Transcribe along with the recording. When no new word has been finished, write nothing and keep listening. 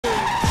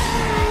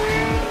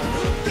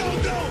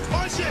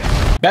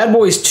Bad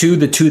Boys 2,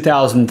 the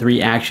 2003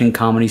 action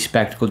comedy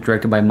spectacle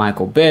directed by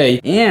Michael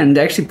Bay and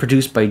actually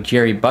produced by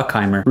Jerry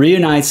Bruckheimer,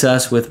 reunites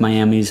us with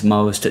Miami's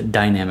most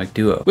dynamic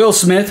duo. Will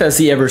Smith as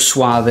the ever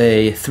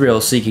suave,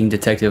 thrill-seeking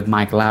detective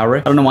Mike Lowry.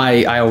 I don't know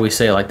why I always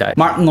say it like that.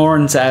 Martin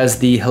Lawrence as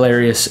the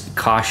hilarious,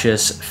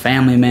 cautious,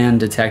 family man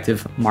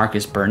detective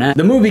Marcus Burnett.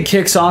 The movie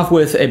kicks off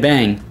with a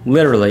bang,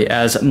 literally,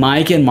 as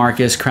Mike and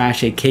Marcus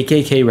crash a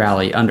KKK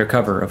rally,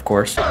 undercover, of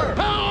course. Power!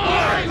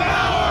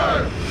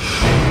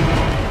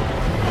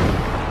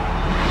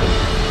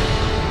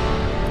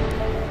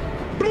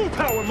 Blue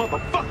power,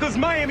 motherfuckers!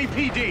 Miami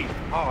PD!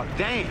 Oh,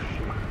 damn.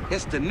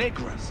 It's the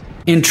Negras.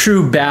 In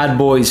true Bad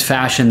Boys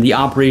fashion, the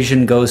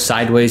operation goes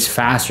sideways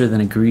faster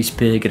than a grease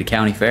pig at a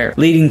county fair,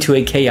 leading to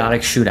a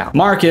chaotic shootout.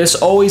 Marcus,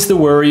 always the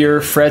worrier,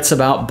 frets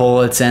about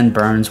bullets and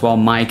burns, while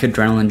Mike,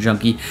 adrenaline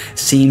junkie,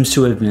 seems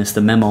to have missed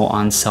the memo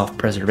on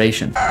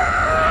self-preservation.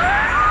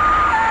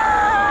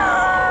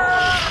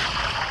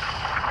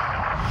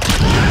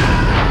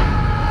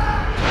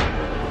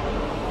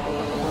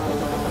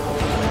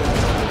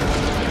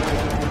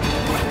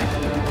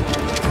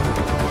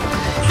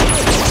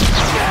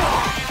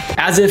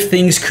 As if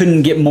things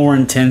couldn't get more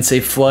intense,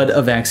 a flood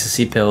of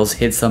ecstasy pills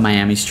hits the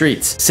Miami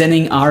streets,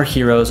 sending our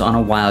heroes on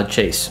a wild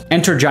chase.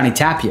 Enter Johnny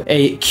Tapia,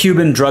 a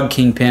Cuban drug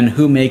kingpin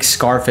who makes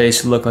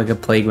Scarface look like a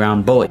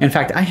playground bully. In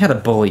fact, I had a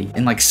bully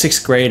in like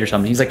 6th grade or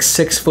something. He's like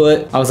 6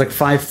 foot, I was like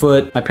 5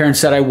 foot. My parents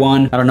said I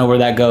won. I don't know where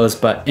that goes,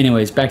 but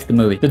anyways, back to the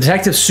movie. The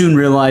detectives soon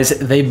realize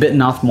they've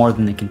bitten off more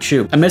than they can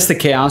chew. Amidst the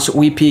chaos,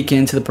 we peek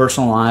into the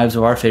personal lives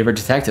of our favorite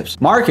detectives.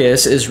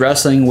 Marcus is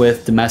wrestling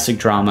with domestic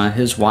drama.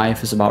 His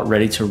wife is about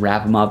ready to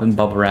wrap him up in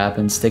bubble wrap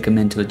and stick him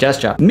into a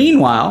desk job.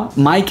 Meanwhile,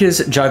 Mike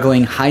is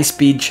juggling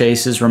high-speed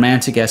chases,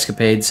 romantic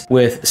escapades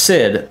with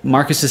Sid,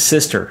 Marcus's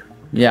sister.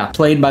 Yeah,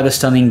 played by the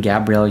stunning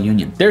Gabrielle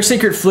Union. Their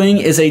secret fling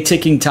is a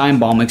ticking time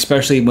bomb,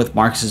 especially with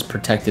Marcus's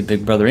protective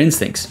big brother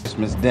instincts.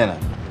 Christmas dinner.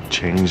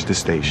 Change the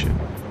station.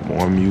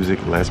 More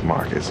music, less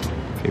Marcus.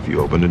 If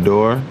you open the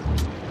door,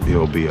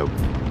 there'll be a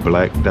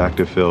black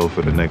Dr. Phil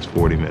for the next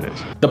 40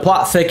 minutes. The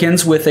plot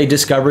thickens with a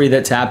discovery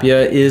that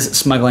Tapia is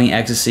smuggling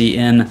ecstasy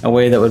in a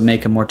way that would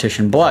make a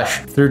mortician blush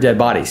through dead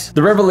bodies.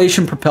 The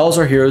revelation propels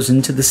our heroes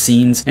into the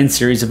scenes and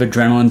series of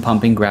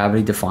adrenaline-pumping,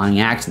 gravity-defying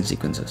action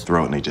sequences.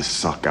 Throat and they just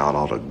suck out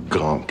all the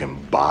gunk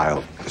and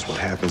bile. Because what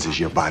happens is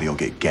your body will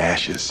get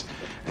gaseous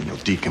and you'll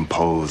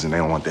decompose, and they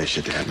don't want that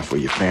shit to happen for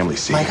your family.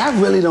 See, Mike, I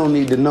really don't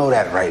need to know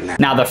that right now.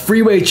 Now, the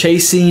freeway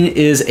chase scene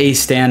is a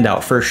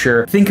standout for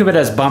sure. Think of it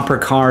as bumper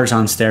cars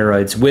on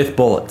steroids with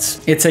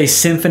bullets. It's a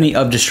symphony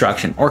of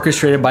destruction,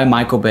 orchestrated by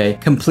Michael Bay,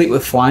 complete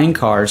with flying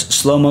cars,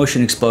 slow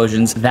motion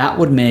explosions that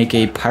would make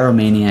a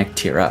pyromaniac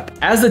tear up.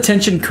 As the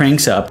tension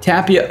cranks up,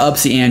 Tapia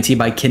ups the ante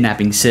by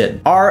kidnapping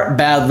Sid. Our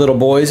bad little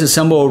boys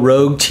assemble a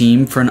rogue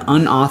team for an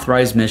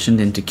unauthorized mission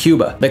into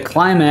Cuba. The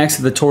climax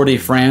of the Tour de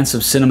France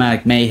of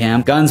cinematic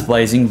mayhem, guns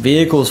blazing,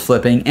 vehicles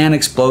flipping, and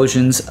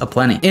explosions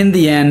aplenty. In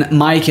the end,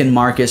 Mike and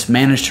Marcus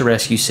manage to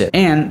rescue Sid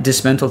and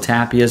dismantle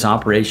Tapia's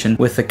operation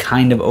with the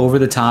kind of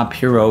over-the-top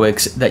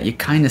heroics that you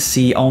kind of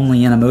see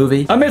only in a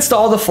movie. Amidst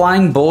all the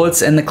flying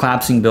bullets and the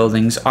collapsing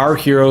buildings, our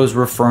heroes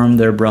reaffirm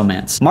their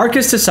bromance.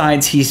 Marcus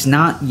decides he's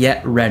not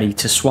yet ready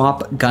to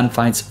swap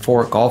gunfights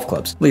for golf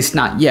clubs. At least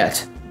not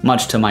yet.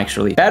 Much to Mike's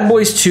relief. Bad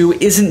Boys 2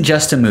 isn't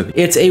just a movie.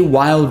 It's a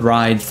wild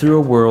ride through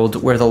a world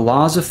where the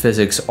laws of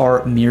physics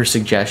are mere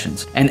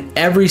suggestions, and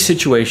every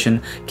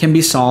situation can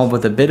be solved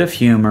with a bit of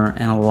humor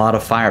and a lot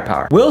of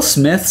firepower. Will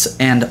Smith's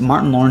and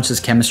Martin Lawrence's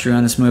chemistry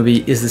on this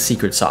movie is the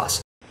secret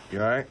sauce.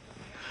 You alright?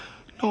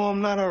 No, I'm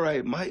not all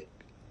right, Mike.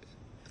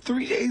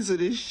 3 days of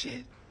this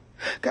shit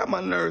got my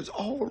nerves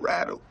all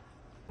rattled.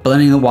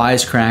 Blending the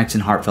wisecracks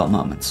and heartfelt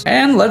moments.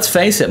 And let's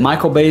face it,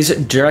 Michael Bay's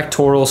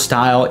directorial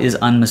style is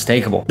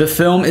unmistakable. The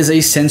film is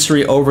a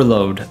sensory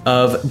overload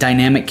of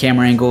dynamic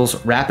camera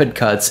angles, rapid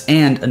cuts,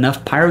 and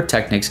enough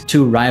pyrotechnics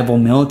to rival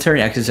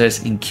military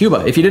exercise in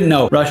Cuba. If you didn't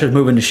know, Russia's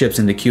moving the ships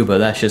into Cuba.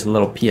 That's just a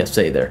little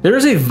PSA there. There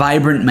is a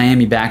vibrant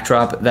Miami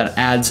backdrop that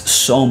adds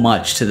so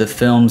much to the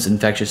film's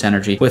infectious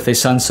energy, with the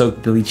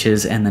sun-soaked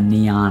beaches and the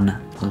neon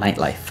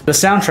nightlife. The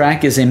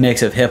soundtrack is a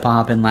mix of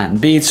hip-hop and Latin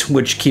beats,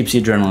 which keeps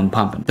the adrenaline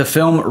pumping. The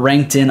film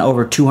ranked in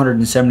over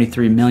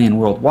 273 million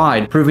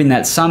worldwide, proving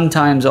that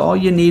sometimes all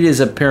you need is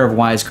a pair of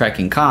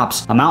wisecracking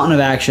cops, a mountain of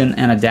action,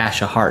 and a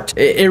dash of heart.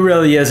 It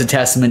really is a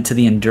testament to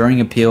the enduring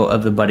appeal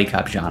of the buddy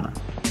cop genre.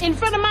 In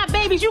front of my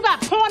babies, you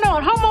got porno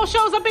and homo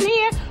shows up in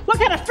here? What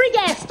kind of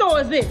freak-ass store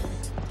is this?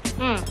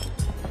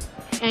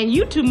 And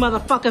you two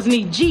motherfuckers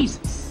need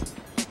Jesus.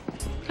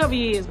 Cover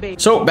your ears, baby.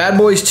 So, Bad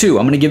Boys 2,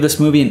 I'm gonna give this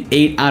movie an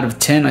 8 out of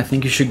 10. I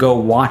think you should go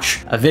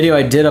watch a video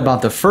I did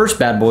about the first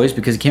Bad Boys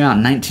because it came out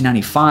in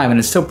 1995 and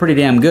it's still pretty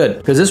damn good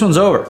because this one's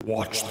over.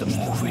 Watch the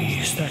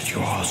movies that you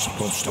are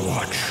supposed to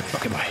watch.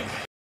 Okay, bye.